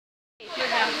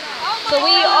So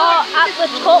we are at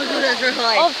the top of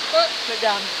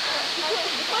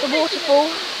the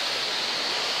waterfall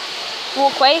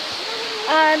walkway,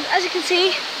 and as you can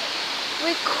see,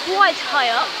 we're quite high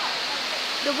up.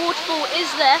 The waterfall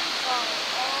is there.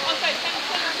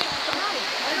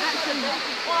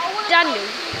 Daniel,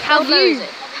 how low is it?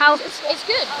 It's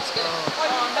good. It's good.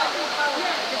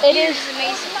 It is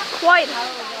amazing. Quite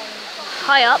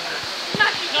high up.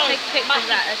 Take pictures of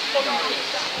that.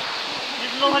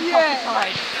 Whoa!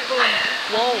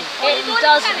 It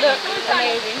does look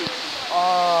amazing.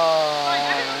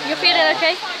 You're feeling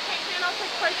okay?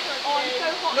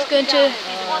 It's going to.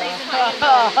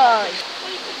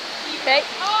 Okay.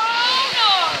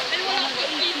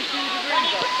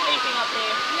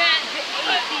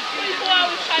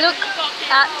 Look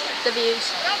at the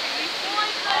views.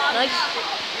 Nice.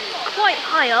 Quite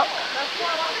high up.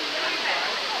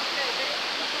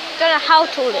 Don't know how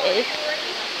tall it is.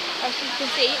 As you can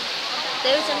see,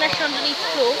 there is a mesh underneath the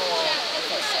floor.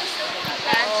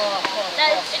 And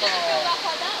there's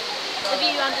the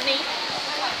view underneath.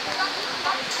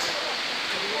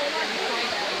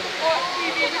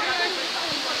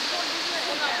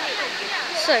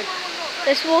 So,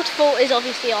 this waterfall is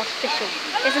obviously artificial,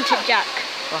 isn't it, Jack?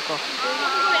 Fuck off.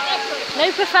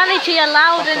 No profanity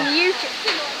allowed in YouTube.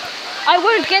 I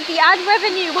won't get the ad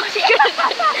revenue. What are you going to do?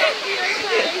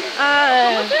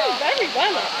 You're doing very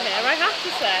well up here, I have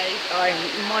to say.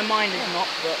 My mind is not,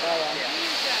 but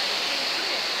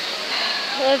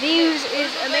The views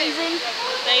is amazing.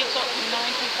 They've got 95%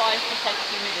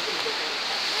 humidity.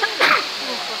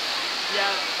 Yeah,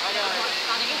 I know.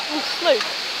 Ooh, smoke.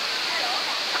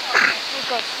 Oh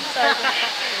god, so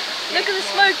look at the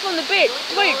smoke from the bit.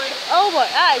 Smoke. Oh my,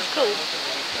 that is cool.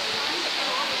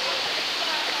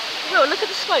 Will, look at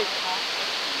the smoke.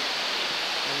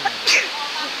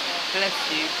 bless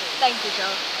you. Thank you,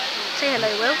 Joel. Say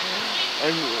hello, Will.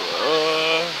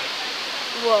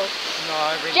 Whoa. No, I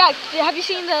really. Jack, have you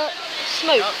seen the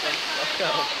smoke?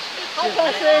 Hi,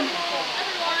 person.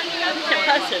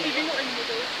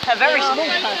 A very small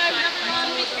person.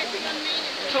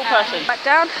 Tall person. Back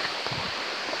down.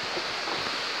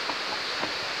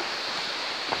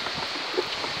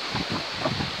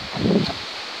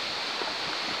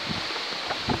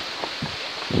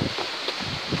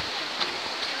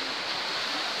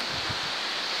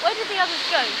 Where did the others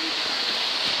go? Oh,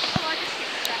 I just hit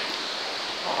that.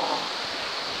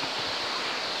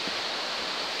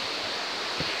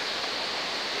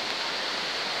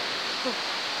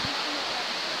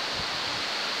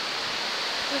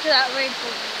 Look at that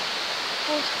rainfall.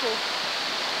 Waterfall.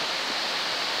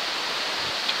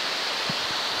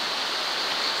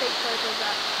 Just take photo of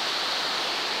that.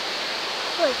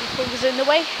 Sorry if your fingers in the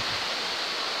way.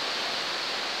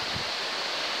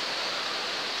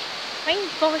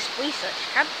 Rainforest Research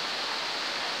Camp.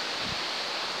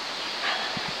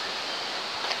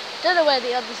 Don't know where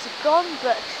the others have gone,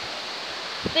 but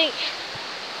I think.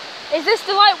 Is this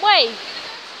the right way?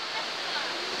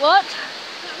 What?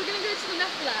 We're going to go to the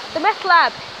meth lab. The meth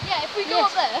lab. Yeah, if we go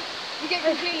up there, we get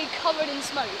completely covered in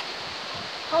smoke.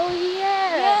 Oh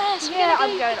yeah. Yes, yeah,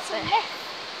 I'm going up there.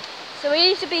 So we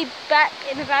need to be back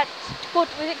in about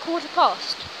quarter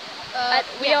past.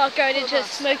 We are going into a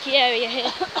smoky area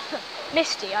here.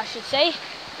 Misty, I should say.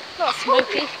 Not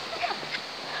smoky.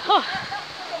 Oh.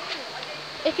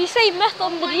 If you say meth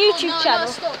on the YouTube channel.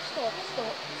 No,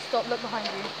 stop, look behind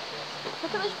you.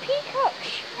 Look at those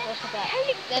peacocks.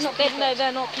 They're not peacocks.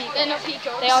 They're not peacocks. They're not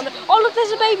peacocks. They are. Oh look,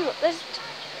 there's a baby.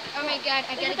 Oh my god,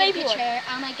 I gotta a get a baby picture. one.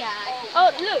 Oh my god.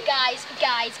 Oh look. Guys,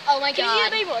 oh my Can god. you see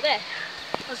the baby one there?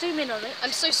 I'll zoom in on it.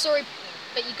 I'm so sorry,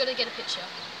 but you gotta get a picture.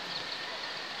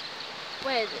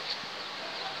 Where is it?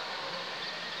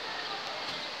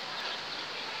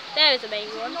 There is a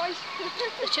baby one. Nice.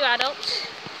 The two adults.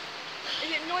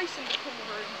 Is it nice in the cool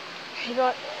room? You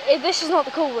got, this is not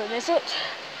the cool room, is it?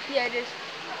 Yeah, it is.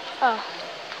 Oh.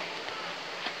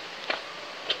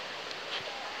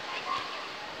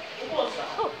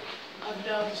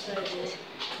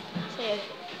 So,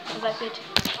 was that good?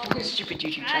 Stupid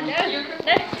YouTube channel. No, you're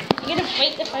gonna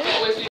break the phone.